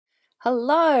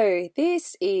Hello,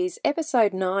 this is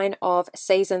episode 9 of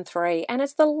season 3, and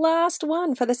it's the last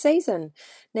one for the season.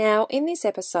 Now, in this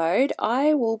episode,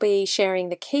 I will be sharing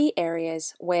the key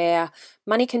areas where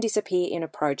money can disappear in a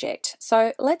project.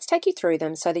 So let's take you through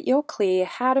them so that you're clear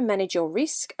how to manage your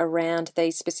risk around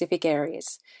these specific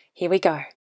areas. Here we go.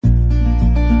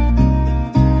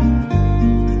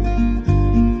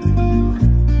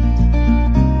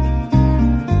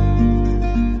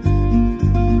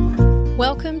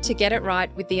 Welcome to Get It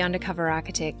Right with the Undercover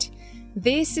Architect.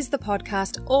 This is the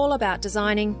podcast all about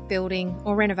designing, building,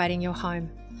 or renovating your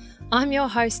home. I'm your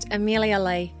host, Amelia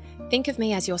Lee. Think of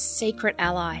me as your secret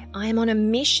ally. I am on a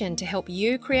mission to help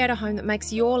you create a home that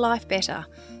makes your life better,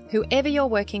 whoever you're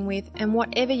working with and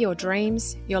whatever your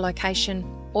dreams, your location,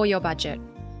 or your budget.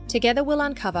 Together we'll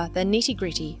uncover the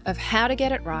nitty-gritty of how to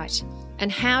get it right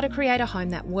and how to create a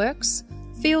home that works,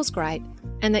 feels great,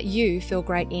 and that you feel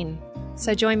great in.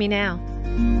 So join me now.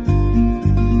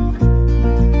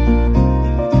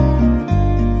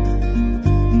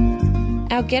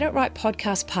 Our Get It Right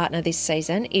podcast partner this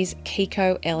season is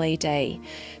Kiko LED.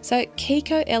 So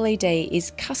Kiko LED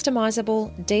is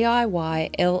customizable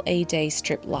DIY LED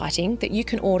strip lighting that you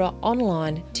can order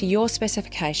online to your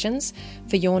specifications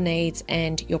for your needs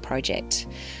and your project.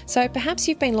 So perhaps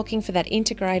you've been looking for that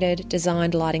integrated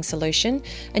designed lighting solution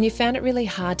and you found it really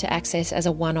hard to access as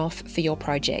a one-off for your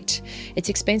project. It's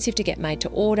expensive to get made to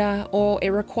order, or it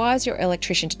requires your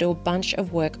electrician to do a bunch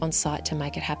of work on site to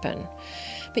make it happen.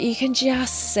 But you can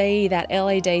just see that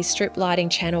LED strip lighting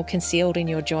channel concealed in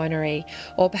your joinery,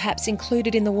 or perhaps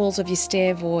included in the walls of your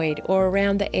stair void or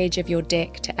around the edge of your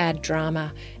deck to add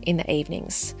drama in the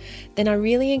evenings. Then I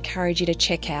really encourage you to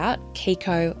check out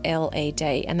Kiko LED,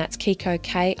 and that's Kiko,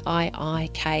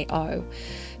 K-I-I-K-O.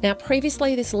 Now,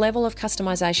 previously, this level of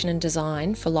customization and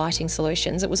design for lighting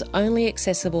solutions, it was only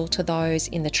accessible to those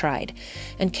in the trade.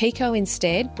 And Kiko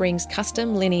instead brings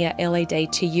custom linear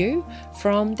LED to you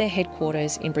from their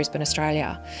headquarters in Brisbane,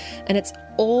 Australia. And it's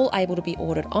all able to be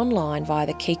ordered online via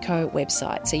the Kiko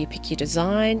website. So you pick your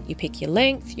design, you pick your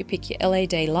length, you pick your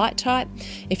LED light type.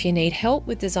 If you need help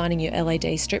with designing your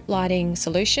LED strip lighting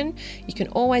solution, you can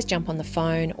always jump on the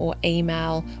phone or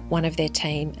email one of their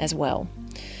team as well.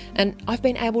 And I've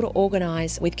been able to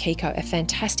organise with Kiko a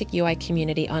fantastic UA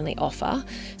community-only offer.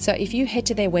 So if you head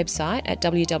to their website at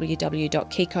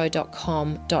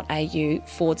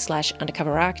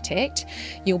www.kiko.com.au/undercoverarchitect,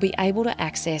 you'll be able to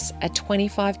access a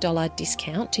 $25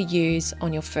 discount to use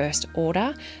on your first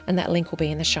order, and that link will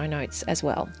be in the show notes as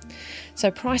well.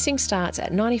 So pricing starts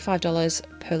at $95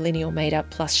 per linear metre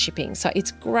plus shipping. So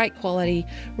it's great quality,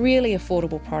 really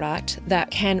affordable product that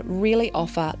can really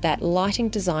offer that lighting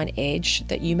design edge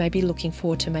that you may be looking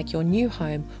for to make your new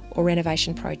home or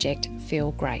renovation project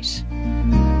feel great.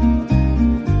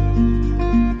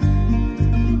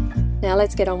 Now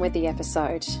let's get on with the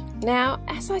episode. Now,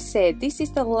 as I said, this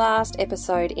is the last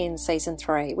episode in season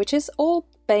 3, which has all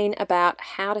been about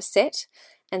how to set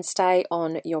and stay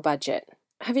on your budget.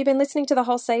 Have you been listening to the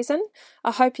whole season?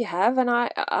 I hope you have, and I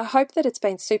hope that it's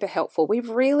been super helpful. We've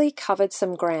really covered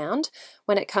some ground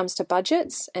when it comes to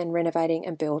budgets and renovating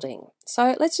and building.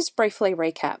 So let's just briefly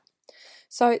recap.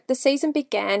 So the season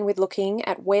began with looking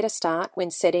at where to start when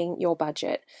setting your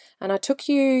budget. And I took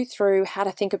you through how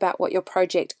to think about what your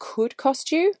project could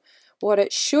cost you, what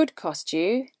it should cost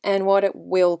you, and what it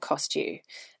will cost you.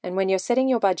 And when you're setting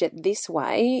your budget this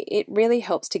way, it really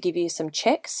helps to give you some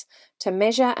checks to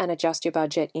measure and adjust your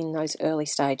budget in those early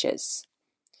stages.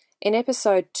 In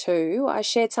episode 2, I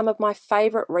shared some of my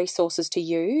favourite resources to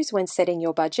use when setting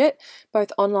your budget,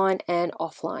 both online and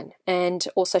offline, and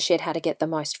also shared how to get the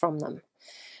most from them.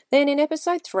 Then in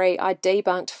episode 3, I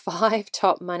debunked 5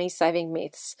 top money-saving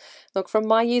myths. Look, from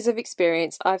my years of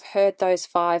experience, I've heard those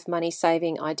 5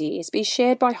 money-saving ideas be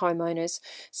shared by homeowners,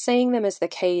 seeing them as the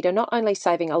key to not only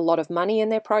saving a lot of money in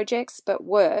their projects, but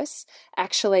worse,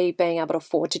 actually being able to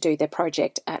afford to do their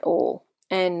project at all.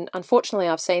 And unfortunately,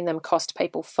 I've seen them cost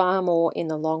people far more in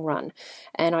the long run,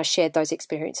 and I shared those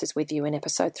experiences with you in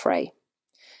episode 3.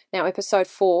 Now, episode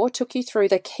 4 took you through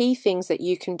the key things that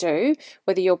you can do,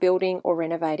 whether you're building or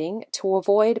renovating, to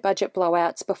avoid budget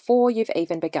blowouts before you've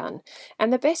even begun.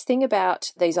 And the best thing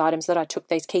about these items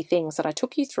these key things that I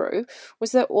took you through,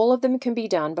 was that all of them can be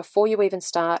done before you even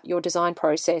start your design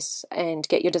process and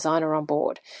get your designer on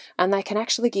board. And they can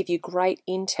actually give you great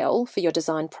intel for your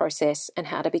design process and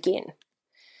how to begin.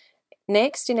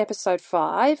 Next, in episode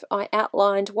 5, I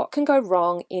outlined what can go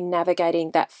wrong in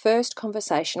navigating that first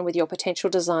conversation with your potential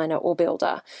designer or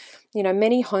builder.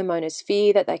 Many homeowners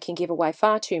fear that they can give away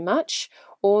far too much,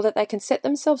 or that they can set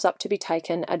themselves up to be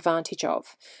taken advantage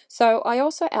of. So I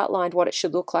also outlined what it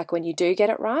should look like when you do get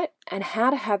it right and how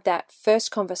to have that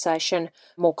first conversation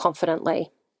more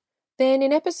confidently. Then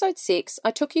in episode 6, I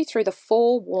took you through the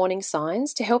 4 warning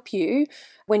signs to help you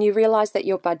when you realize that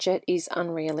your budget is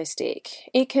unrealistic.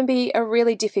 It can be a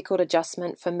really difficult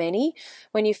adjustment for many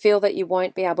when you feel that you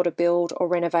won't be able to build or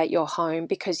renovate your home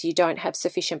because you don't have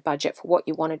sufficient budget for what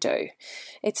you want to do.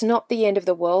 It's not the end of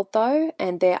the world though,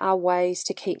 and there are ways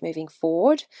to keep moving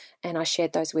forward, and I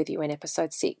shared those with you in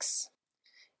episode 6.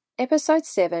 Episode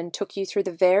 7 took you through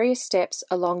the various steps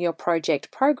along your project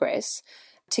progress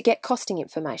to get costing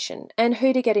information and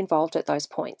who to get involved at those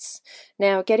points.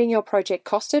 Now, getting your project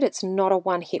costed, it's not a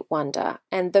one-hit wonder,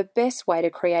 and the best way to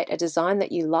create a design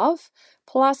that you love,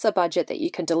 plus a budget that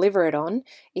you can deliver it on,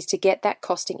 is to get that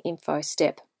costing info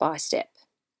step by step.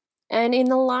 And in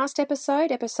the last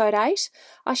episode, episode 8,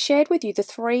 I shared with you the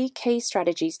 3 key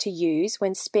strategies to use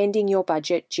when spending your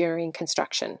budget during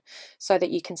construction so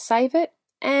that you can save it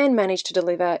and manage to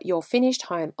deliver your finished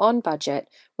home on budget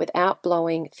without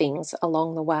blowing things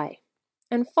along the way.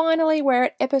 And finally, we're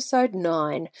at episode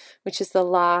 9, which is the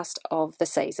last of the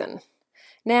season.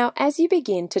 Now, as you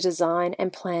begin to design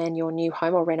and plan your new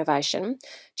home or renovation,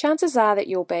 chances are that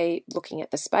you'll be looking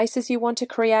at the spaces you want to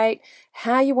create,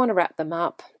 how you want to wrap them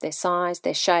up, their size,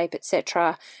 their shape,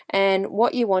 etc., and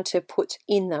what you want to put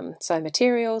in them. So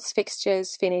materials,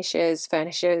 fixtures, finishes,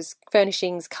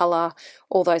 furnishings, colour,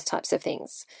 all those types of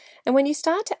things. And when you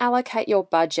start to allocate your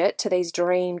budget to these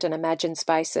dreamed and imagined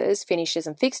spaces, finishes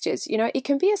and fixtures, it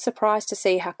can be a surprise to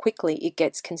see how quickly it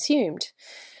gets consumed.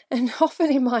 And often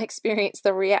in my experience,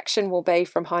 the reaction will be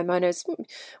from homeowners,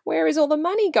 where is all the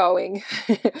money going?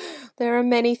 There are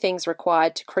many things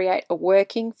required to create a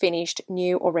working, finished,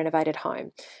 new or renovated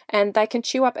home, and they can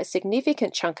chew up a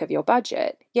significant chunk of your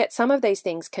budget, yet some of these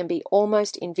things can be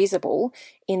almost invisible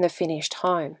in the finished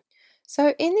home.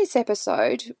 So in this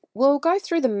episode, we'll go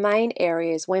through the main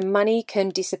areas where money can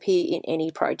disappear in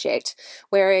any project,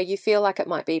 where you feel like it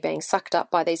might be being sucked up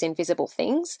by these invisible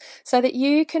things, so that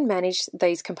you can manage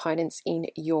these components in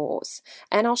yours.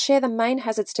 And I'll share the main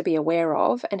hazards to be aware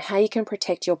of and how you can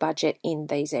protect your budget in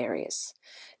these areas.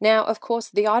 Now, of course,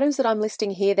 the items that I'm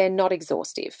listing here, they're not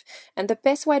exhaustive. And the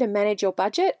best way to manage your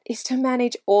budget is to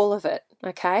manage all of it,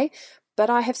 okay? But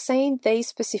I have seen these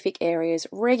specific areas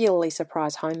regularly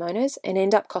surprise homeowners and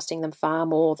end up costing them far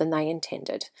more than they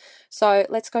intended. So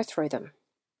let's go through them.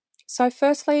 So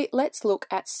firstly, let's look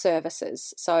at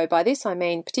services. So by this I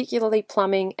mean particularly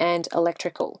plumbing and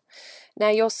electrical. Now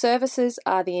your services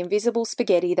are the invisible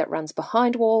spaghetti that runs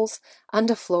behind walls,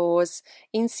 under floors,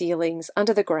 in ceilings,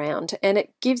 under the ground, and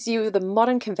it gives you the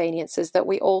modern conveniences that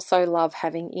we also love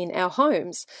having in our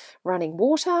homes. Running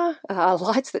water,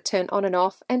 lights that turn on and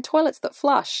off, and toilets that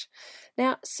flush.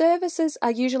 Now, services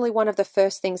are usually one of the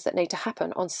first things that need to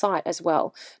happen on site as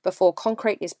well. Before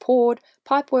concrete is poured,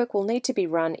 pipework will need to be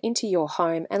run into your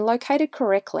home and located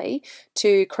correctly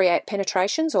to create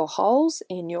penetrations or holes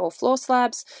in your floor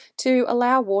slabs to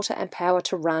allow water and power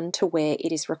to run to where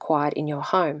it is required in your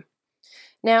home.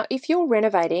 Now, if you're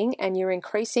renovating and you're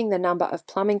increasing the number of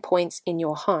plumbing points in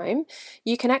your home,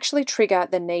 you can actually trigger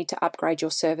the need to upgrade your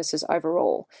services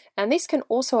overall. And this can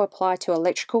also apply to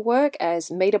electrical work, as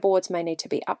meter boards may need to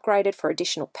be upgraded for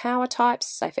additional power types,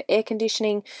 say for air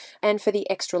conditioning, and for the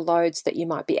extra loads that you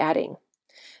might be adding.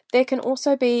 There can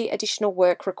also be additional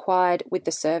work required with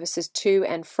the services to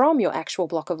and from your actual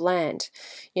block of land.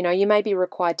 You may be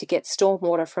required to get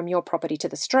stormwater from your property to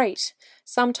the street.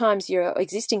 Sometimes your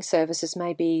existing services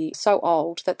may be so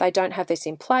old that they don't have this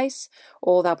in place,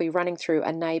 or they'll be running through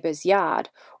a neighbour's yard.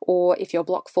 Or if your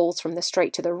block falls from the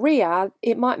street to the rear,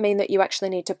 it might mean that you actually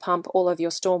need to pump all of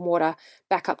your stormwater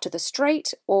back up to the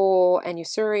street and your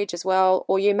sewerage as well,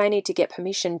 or you may need to get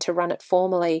permission to run it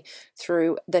formally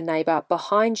through the neighbour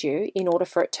behind you in order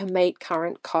for it to meet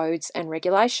current codes and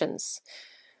regulations.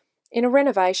 In a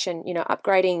renovation,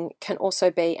 upgrading can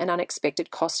also be an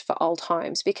unexpected cost for old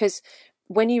homes, because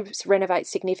when you renovate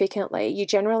significantly, you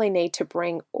generally need to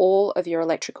bring all of your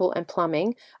electrical and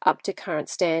plumbing up to current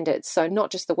standards. So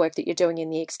not just the work that you're doing in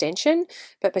the extension,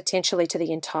 but potentially to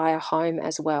the entire home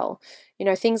as well.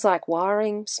 Things like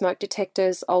wiring, smoke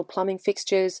detectors, old plumbing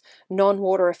fixtures,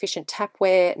 non-water efficient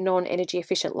tapware, non-energy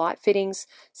efficient light fittings.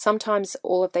 Sometimes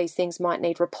all of these things might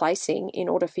need replacing in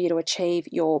order for you to achieve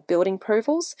your building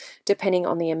approvals, depending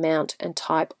on the amount and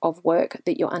type of work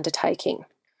that you're undertaking.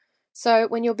 So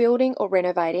when you're building or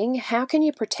renovating, how can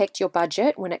you protect your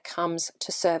budget when it comes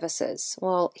to services?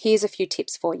 Well, here's a few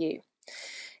tips for you.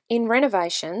 In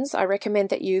renovations, I recommend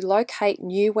that you locate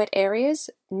new wet areas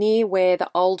near where the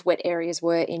old wet areas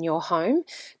were in your home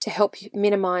to help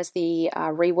minimise the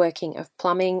reworking of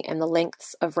plumbing and the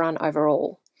lengths of run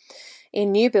overall.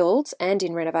 In new builds and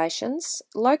in renovations,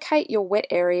 locate your wet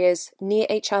areas near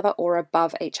each other or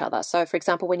above each other. So, for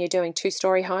example, when you're doing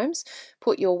two-storey homes,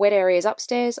 put your wet areas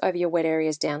upstairs over your wet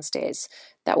areas downstairs.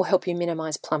 That will help you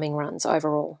minimise plumbing runs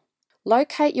overall.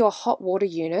 Locate your hot water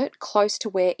unit close to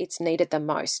where it's needed the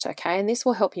most, okay? And this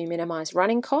will help you minimise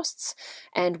running costs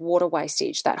and water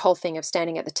wastage. That whole thing of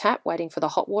standing at the tap waiting for the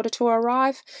hot water to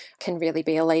arrive can really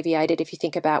be alleviated if you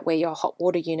think about where your hot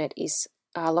water unit is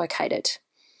located.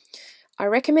 I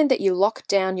recommend that you lock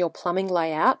down your plumbing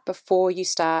layout before you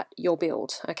start your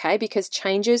build, okay? Because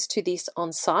changes to this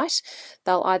on site,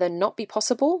 they'll either not be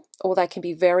possible or they can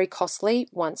be very costly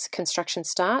once construction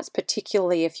starts,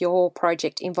 particularly if your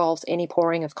project involves any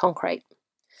pouring of concrete.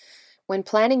 When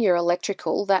planning your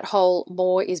electrical, that whole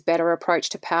more is better approach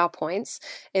to PowerPoints,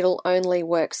 it'll only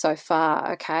work so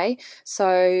far, okay?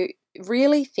 So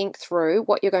really think through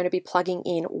what you're going to be plugging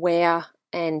in where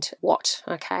and what,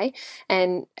 okay?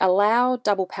 And allow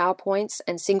double PowerPoints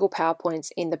and single PowerPoints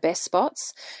in the best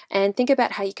spots, and think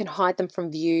about how you can hide them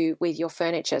from view with your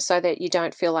furniture so that you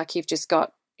don't feel like you've just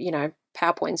got,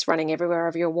 PowerPoints running everywhere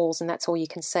over your walls and that's all you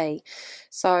can see.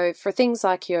 So for things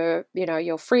like your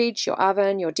fridge, your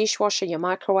oven, your dishwasher, your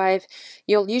microwave,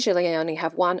 you'll usually only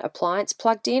have one appliance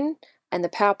plugged in and the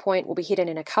PowerPoint will be hidden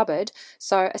in a cupboard,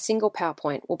 so a single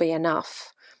PowerPoint will be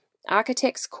enough.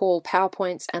 Architects call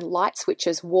PowerPoints and light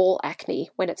switches wall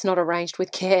acne when it's not arranged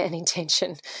with care and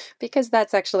intention, because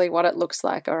that's actually what it looks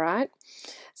like, all right?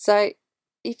 So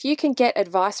if you can get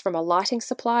advice from a lighting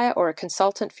supplier or a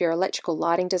consultant for your electrical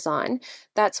lighting design,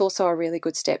 that's also a really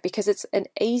good step because it's an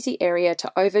easy area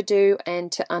to overdo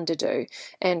and to underdo.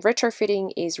 And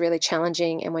retrofitting is really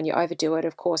challenging, and when you overdo it,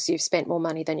 of course, you've spent more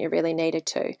money than you really needed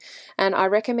to. And I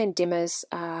recommend dimmers,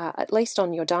 at least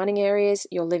on your dining areas,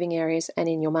 your living areas, and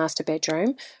in your master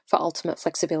bedroom for ultimate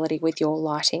flexibility with your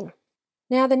lighting.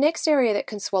 Now, the next area that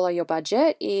can swallow your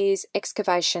budget is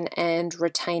excavation and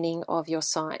retaining of your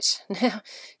site. Now,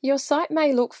 your site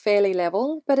may look fairly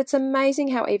level, but it's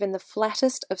amazing how even the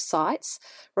flattest of sites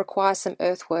require some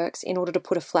earthworks in order to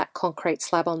put a flat concrete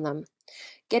slab on them.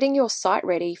 Getting your site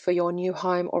ready for your new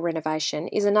home or renovation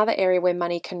is another area where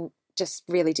money can just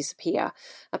really disappear.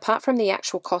 Apart from the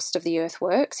actual cost of the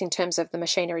earthworks in terms of the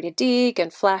machinery to dig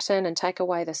and flatten and take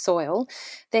away the soil,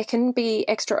 there can be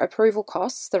extra approval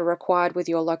costs that are required with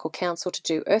your local council to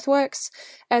do earthworks,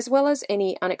 as well as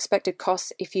any unexpected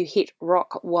costs if you hit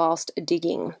rock whilst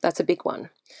digging. That's a big one.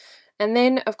 And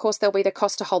then, of course, there'll be the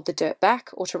cost to hold the dirt back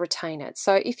or to retain it.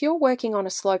 So if you're working on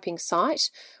a sloping site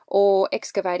or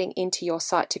excavating into your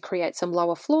site to create some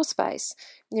lower floor space,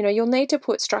 you'll need to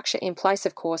put structure in place,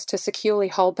 of course, to securely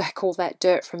hold back all that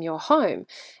dirt from your home.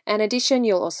 In addition,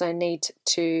 you'll also need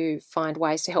to find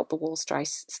ways to help the walls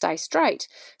stay straight.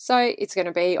 So it's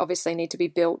going to obviously need to be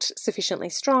built sufficiently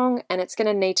strong, and it's going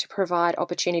to need to provide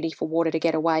opportunity for water to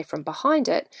get away from behind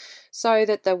it so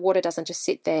that the water doesn't just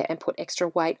sit there and put extra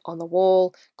weight on the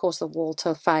wall, cause the wall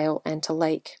to fail and to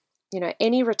leak.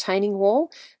 Any retaining wall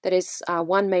that is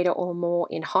 1 metre or more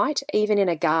in height, even in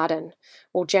a garden,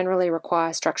 will generally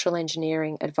require structural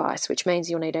engineering advice, which means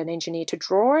you'll need an engineer to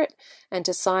draw it and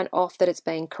to sign off that it's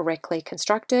being correctly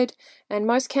constructed. And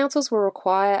most councils will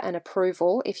require an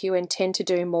approval if you intend to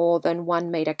do more than 1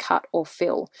 metre cut or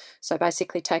fill. So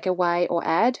basically take away or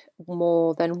add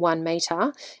more than 1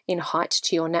 metre in height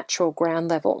to your natural ground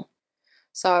level.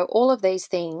 So all of these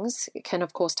things can,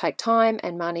 of course, take time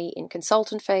and money in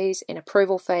consultant fees, in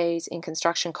approval fees, in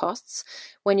construction costs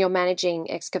when you're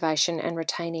managing excavation and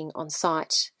retaining on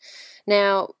site.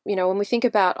 Now, when we think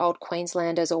about old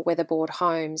Queenslanders or weatherboard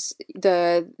homes,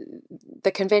 the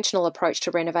conventional approach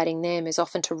to renovating them is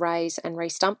often to raise and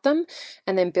re-stump them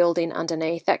and then build in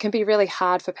underneath. That can be really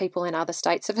hard for people in other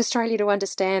states of Australia to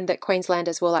understand that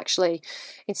Queenslanders will actually,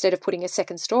 instead of putting a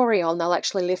second story on, they'll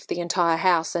actually lift the entire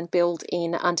house and build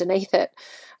in underneath it.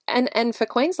 And for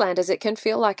Queenslanders, it can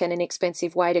feel like an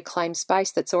inexpensive way to claim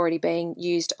space that's already being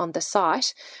used on the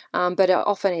site, but it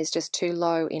often is just too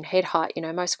low in head height.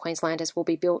 Most Queenslanders will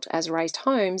be built as raised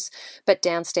homes, but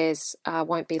downstairs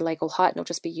won't be legal height and will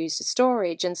just be used as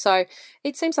storage. And so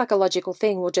it seems like a logical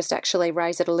thing. We'll just actually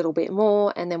raise it a little bit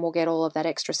more and then we'll get all of that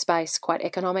extra space quite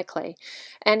economically.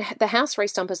 And the house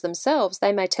restumpers themselves,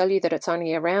 they may tell you that it's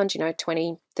only around,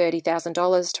 $20,000,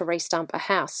 $30,000 to restump a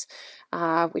house.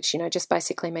 Which, just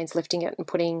basically means lifting it and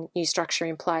putting new structure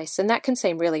in place. And that can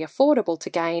seem really affordable to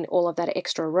gain all of that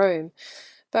extra room.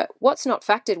 But what's not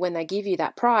factored when they give you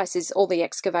that price is all the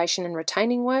excavation and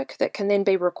retaining work that can then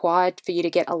be required for you to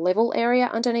get a level area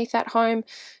underneath that home,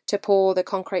 to pour the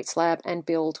concrete slab and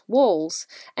build walls,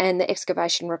 and the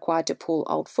excavation required to pull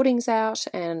old footings out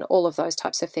and all of those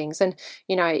types of things. And,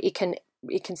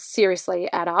 it can seriously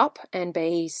add up and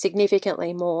be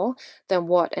significantly more than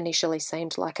what initially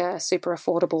seemed like a super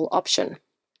affordable option.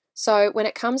 So when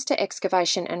it comes to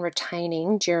excavation and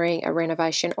retaining during a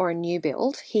renovation or a new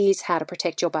build, here's how to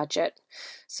protect your budget.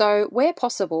 So where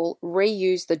possible,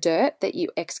 reuse the dirt that you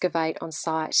excavate on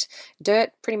site.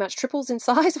 Dirt pretty much triples in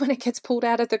size when it gets pulled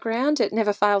out of the ground. It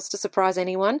never fails to surprise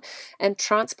anyone. And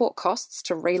transport costs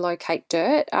to relocate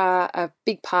dirt are a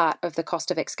big part of the cost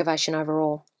of excavation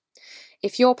overall.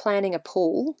 If you're planning a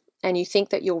pool and you think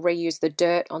that you'll reuse the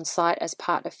dirt on site as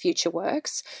part of future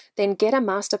works, then get a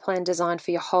master plan designed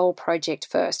for your whole project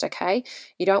first, okay?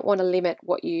 You don't want to limit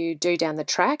what you do down the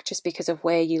track just because of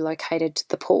where you located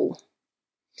the pool.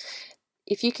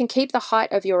 If you can keep the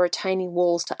height of your retaining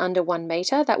walls to under 1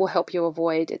 metre, that will help you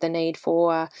avoid the need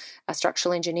for a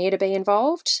structural engineer to be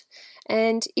involved.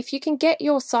 And if you can get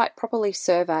your site properly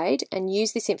surveyed and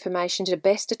use this information to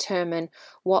best determine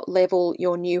what level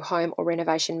your new home or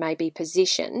renovation may be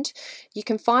positioned, you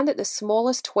can find that the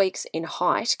smallest tweaks in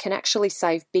height can actually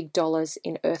save big dollars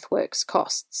in earthworks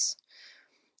costs.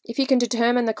 If you can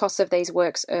determine the costs of these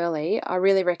works early, I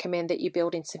really recommend that you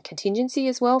build in some contingency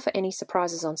as well for any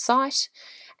surprises on site.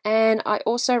 And I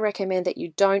also recommend that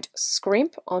you don't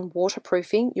scrimp on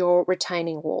waterproofing your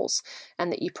retaining walls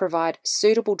and that you provide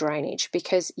suitable drainage,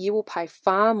 because you will pay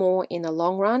far more in the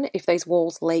long run if these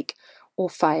walls leak or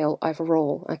fail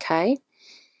overall, okay?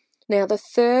 Now, the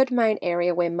third main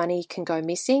area where money can go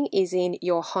missing is in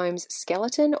your home's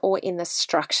skeleton or in the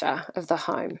structure of the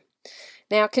home.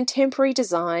 Now, contemporary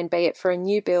design, be it for a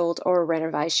new build or a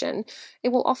renovation, it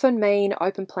will often mean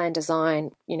open plan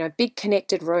design, big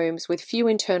connected rooms with few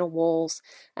internal walls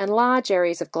and large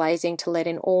areas of glazing to let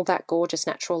in all that gorgeous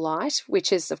natural light,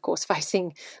 which is, of course,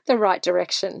 facing the right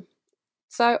direction.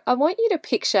 So I want you to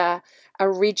picture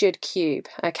a rigid cube,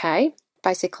 okay?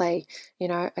 Basically,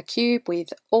 a cube with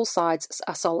all sides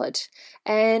are solid,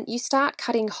 and you start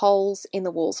cutting holes in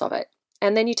the walls of it.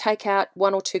 And then you take out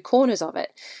 1 or 2 corners of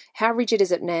it. How rigid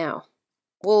is it now?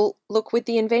 Well, look, with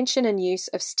the invention and use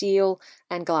of steel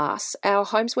and glass, our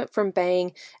homes went from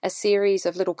being a series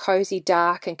of little cozy,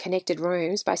 dark and connected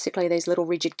rooms, basically these little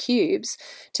rigid cubes,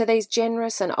 to these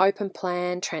generous and open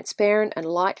plan, transparent and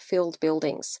light-filled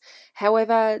buildings.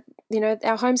 However,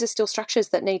 our homes are still structures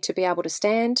that need to be able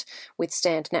to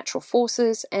withstand natural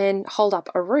forces and hold up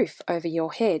a roof over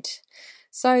your head.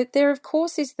 So there, of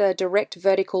course, is the direct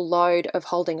vertical load of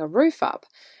holding a roof up.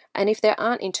 And if there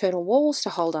aren't internal walls to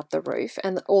hold up the roof,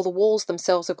 and all the walls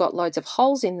themselves have got loads of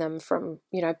holes in them from,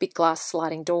 big glass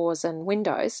sliding doors and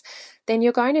windows, then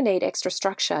you're going to need extra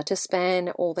structure to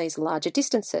span all these larger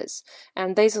distances.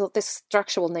 And this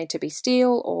structure will need to be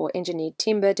steel or engineered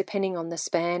timber, depending on the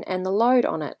span and the load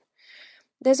on it.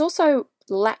 There's also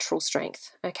lateral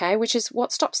strength, okay, which is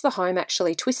what stops the home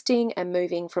actually twisting and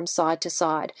moving from side to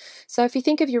side. So if you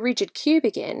think of your rigid cube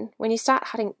again, when you start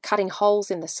cutting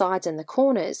holes in the sides and the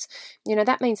corners,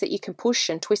 that means that you can push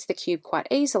and twist the cube quite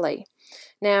easily.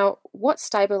 Now, what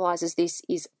stabilizes this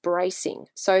is bracing.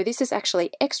 So this is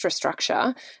actually extra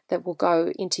structure that will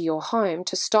go into your home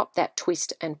to stop that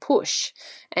twist and push.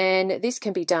 And this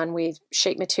can be done with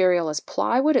sheet material as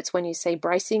plywood. It's when you see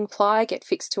bracing ply get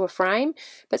fixed to a frame,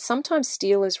 but sometimes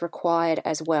steel is required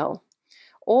as well.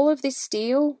 All of this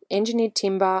steel, engineered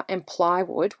timber and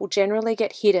plywood will generally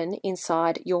get hidden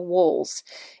inside your walls.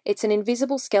 It's an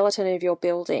invisible skeleton of your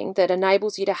building that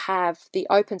enables you to have the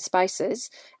open spaces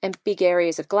and big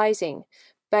areas of glazing.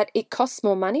 But it costs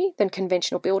more money than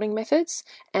conventional building methods,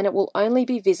 and it will only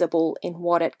be visible in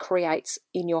what it creates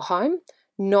in your home,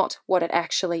 not what it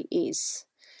actually is.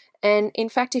 And in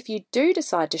fact, if you do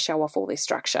decide to show off all this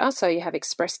structure, so you have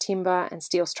express timber and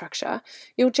steel structure,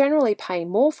 you'll generally pay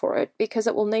more for it because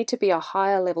it will need to be a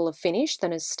higher level of finish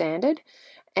than is standard,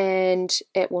 and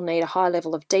it will need a high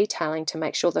level of detailing to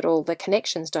make sure that all the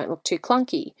connections don't look too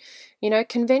clunky.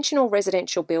 Conventional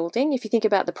residential building, if you think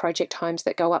about the project homes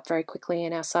that go up very quickly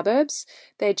in our suburbs,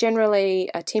 they're generally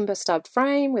a timber stubbed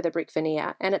frame with a brick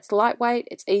veneer, and it's lightweight,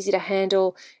 it's easy to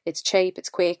handle, it's cheap, it's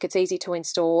quick, it's easy to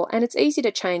install, and it's easy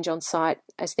to change on site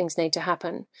as things need to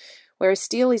happen. Whereas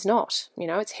steel is not.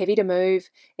 It's heavy to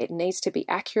move, it needs to be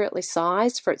accurately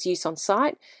sized for its use on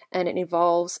site, and it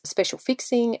involves special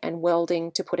fixing and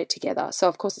welding to put it together. So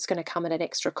of course it's going to come at an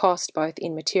extra cost, both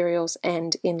in materials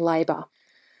and in labour.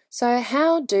 So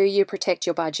how do you protect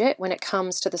your budget when it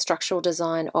comes to the structural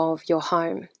design of your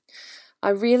home? I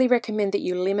really recommend that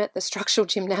you limit the structural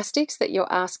gymnastics that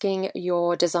you're asking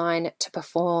your design to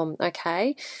perform,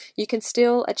 okay? You can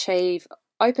still achieve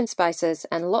open spaces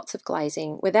and lots of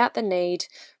glazing without the need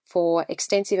for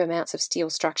extensive amounts of steel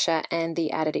structure and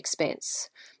the added expense.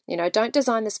 Don't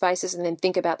design the spaces and then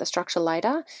think about the structure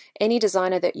later. Any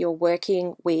designer that you're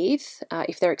working with,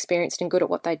 if they're experienced and good at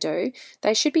what they do,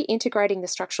 they should be integrating the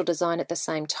structural design at the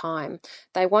same time.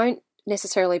 They won't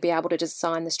necessarily be able to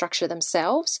design the structure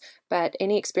themselves, but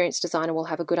any experienced designer will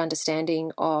have a good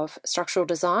understanding of structural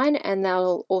design, and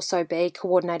they'll also be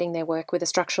coordinating their work with a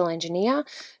structural engineer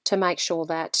to make sure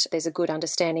that there's a good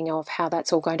understanding of how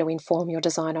that's all going to inform your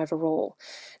design overall.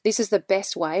 This is the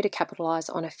best way to capitalize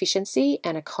on efficiency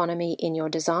and economy in your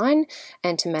design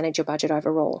and to manage your budget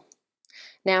overall.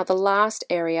 Now, the last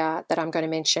area that I'm going to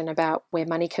mention about where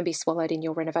money can be swallowed in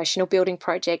your renovation or building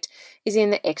project is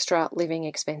in the extra living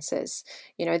expenses.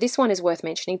 This one is worth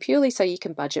mentioning purely so you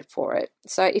can budget for it.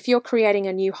 So if you're creating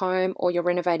a new home or you're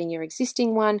renovating your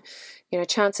existing one,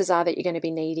 chances are that you're going to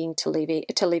be needing to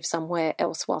live somewhere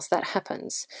else whilst that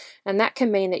happens. And that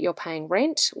can mean that you're paying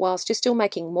rent whilst you're still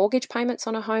making mortgage payments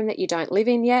on a home that you don't live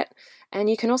in yet. And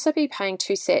you can also be paying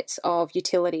two sets of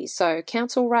utilities. So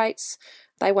council rates,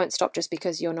 they won't stop just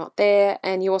because you're not there,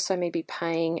 and you also may be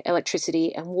paying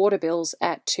electricity and water bills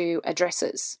at two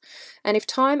addresses. And if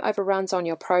time overruns on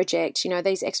your project,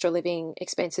 these extra living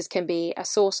expenses can be a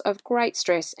source of great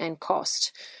stress and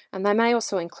cost. And they may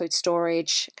also include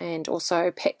storage and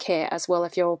also pet care as well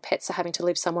if your pets are having to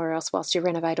live somewhere else whilst you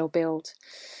renovate or build.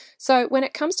 So when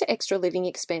it comes to extra living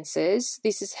expenses,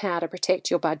 this is how to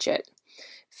protect your budget.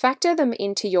 Factor them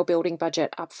into your building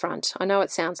budget upfront. I know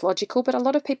it sounds logical, but a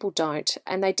lot of people don't,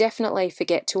 and they definitely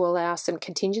forget to allow some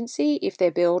contingency if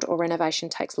their build or renovation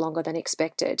takes longer than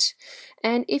expected.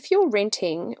 And if you're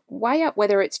renting, weigh up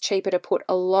whether it's cheaper to put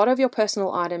a lot of your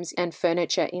personal items and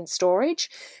furniture in storage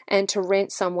and to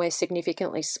rent somewhere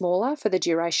significantly smaller for the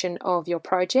duration of your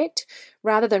project,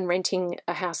 rather than renting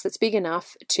a house that's big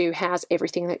enough to house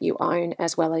everything that you own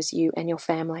as well as you and your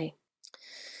family.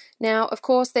 Now, of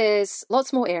course, there's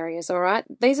lots more areas, all right?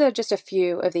 These are just a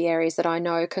few of the areas that I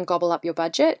know can gobble up your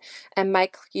budget and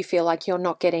make you feel like you're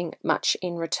not getting much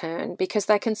in return, because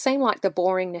they can seem like the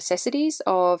boring necessities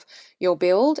of your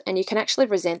build and you can actually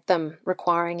resent them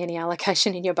requiring any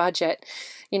allocation in your budget.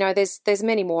 There's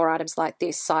many more items like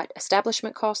this: site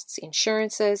establishment costs,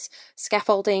 insurances,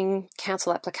 scaffolding,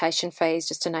 council application fees,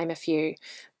 just to name a few.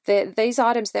 These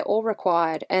items, they're all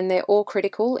required and they're all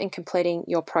critical in completing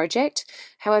your project.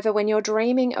 However, when you're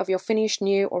dreaming of your finished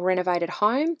new or renovated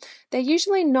home, they're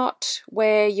usually not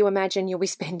where you imagine you'll be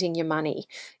spending your money.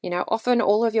 Often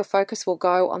all of your focus will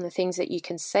go on the things that you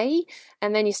can see,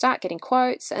 and then you start getting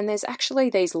quotes, and there's actually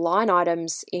these line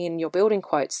items in your building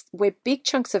quotes where big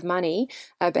chunks of money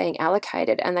are being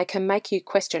allocated, and they can make you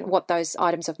question what those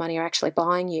items of money are actually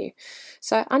buying you.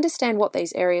 So understand what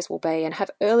these areas will be and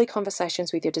have early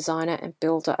conversations with your designer and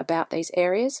builder about these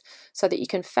areas so that you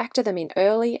can factor them in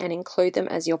early and include them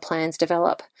as your plans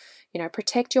develop.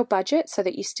 Protect your budget so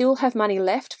that you still have money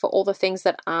left for all the things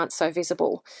that aren't so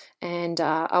visible and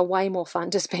are way more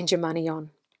fun to spend your money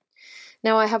on.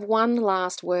 Now, I have one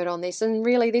last word on this, and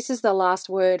really this is the last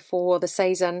word for the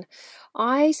season.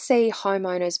 I see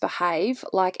homeowners behave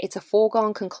like it's a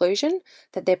foregone conclusion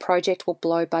that their project will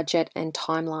blow budget and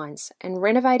timelines. And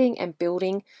renovating and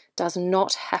building does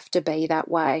not have to be that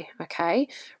way, okay?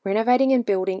 Renovating and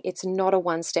building, it's not a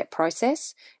one-step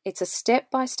process. It's a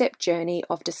step-by-step journey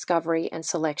of discovery and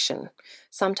selection.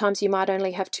 Sometimes you might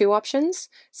only have two options.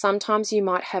 Sometimes you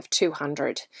might have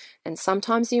 200. And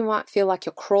sometimes you might feel like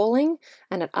you're crawling,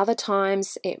 and at other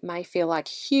times it may feel like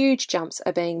huge jumps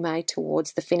are being made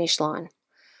towards the finish line.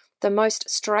 The most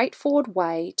straightforward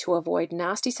way to avoid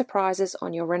nasty surprises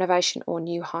on your renovation or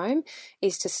new home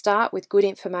is to start with good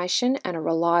information and a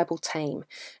reliable team.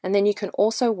 And then you can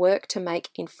also work to make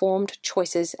informed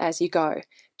choices as you go,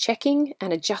 checking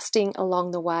and adjusting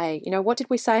along the way. What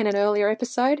did we say in an earlier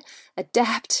episode?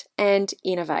 Adapt and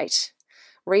innovate.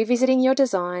 Revisiting your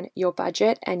design, your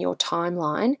budget, and your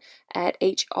timeline at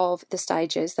each of the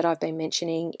stages that I've been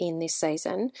mentioning in this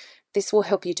season, this will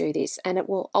help you do this, and it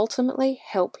will ultimately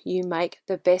help you make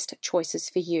the best choices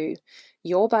for you,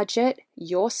 your budget,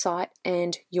 your site,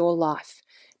 and your life,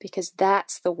 because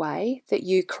that's the way that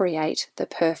you create the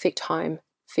perfect home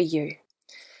for you.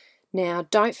 Now,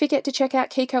 don't forget to check out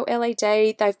Kiko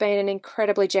LED. They've been an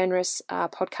incredibly generous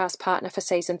podcast partner for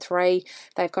Season 3.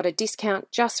 They've got a discount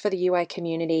just for the UA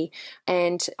community,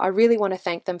 and I really want to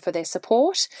thank them for their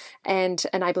support and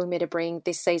enabling me to bring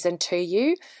this season to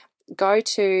you. go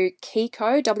to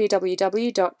Kiko,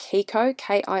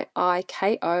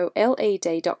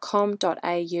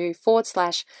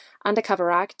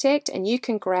 www.kikoLED.com.au/undercover architect, and you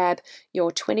can grab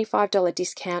your $25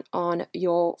 discount on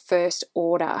your first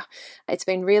order. It's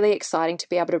been really exciting to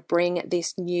be able to bring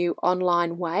this new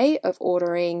online way of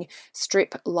ordering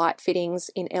strip light fittings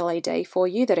in LED for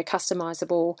you that are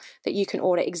customizable, that you can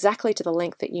order exactly to the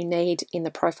length that you need in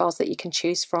the profiles that you can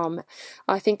choose from.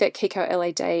 I think that Kiko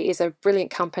LED is a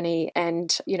brilliant company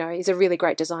and, is a really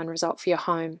great design result for your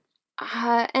home.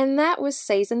 And that was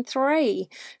season 3.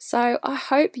 So I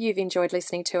hope you've enjoyed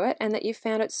listening to it and that you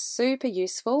found it super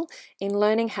useful in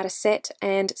learning how to set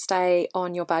and stay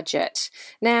on your budget.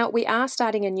 Now, we are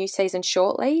starting a new season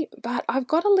shortly, but I've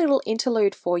got a little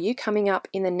interlude for you coming up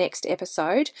in the next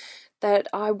episode that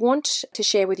I want to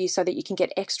share with you so that you can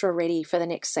get extra ready for the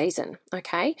next season,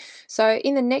 okay? So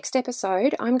in the next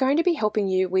episode, I'm going to be helping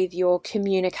you with your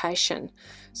communication.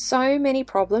 So many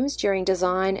problems during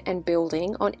design and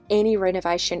building on any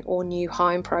renovation or new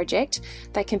home project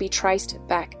that can be traced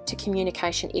back to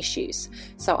communication issues.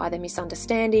 So either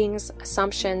misunderstandings,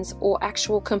 assumptions, or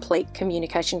actual complete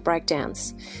communication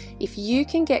breakdowns. If you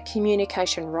can get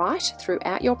communication right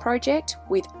throughout your project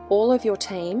with all of your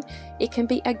team, it can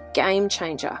be a game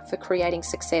changer for creating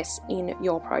success in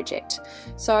your project.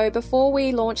 So before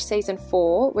we launch season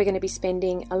 4, we're going to be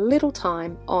spending a little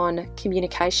time on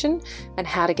communication and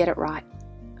how to get it right.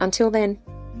 Until then.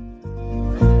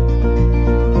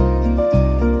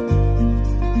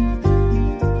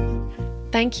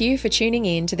 Thank you for tuning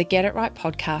in to the Get It Right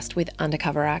podcast with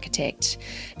Undercover Architect.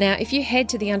 Now, if you head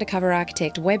to the Undercover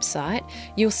Architect website,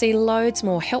 you'll see loads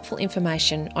more helpful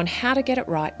information on how to get it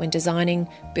right when designing,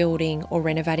 building, or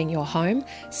renovating your home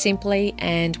simply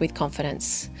and with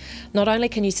confidence. Not only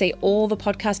can you see all the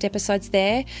podcast episodes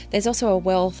there, there's also a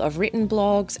wealth of written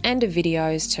blogs and of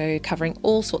videos too, covering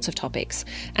all sorts of topics.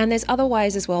 And there's other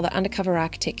ways as well that Undercover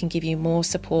Architect can give you more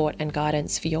support and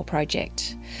guidance for your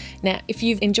project. Now, if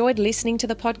you've enjoyed listening to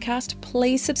the podcast,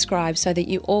 please subscribe so that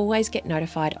you always get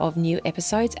notified of new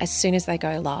episodes as soon as they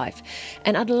go live.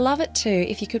 And I'd love it too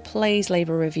if you could please leave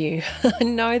a review. I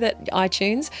know that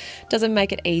iTunes doesn't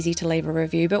make it easy to leave a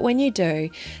review, but when you do,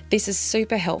 this is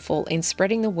super helpful in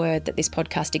spreading the word that this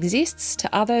podcast exists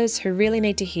to others who really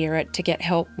need to hear it to get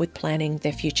help with planning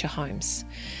their future homes.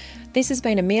 This has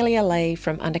been Amelia Lee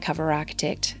from Undercover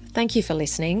Architect. Thank you for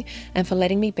listening and for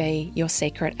letting me be your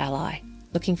secret ally.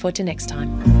 Looking forward to next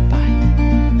time. Bye.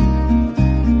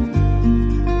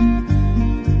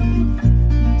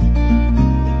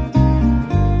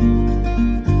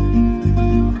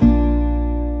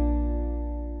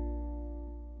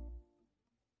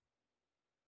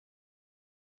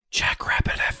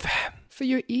 Jackrabbit FM. For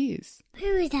your ears. Who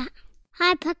is that?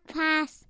 Hi, Podcast.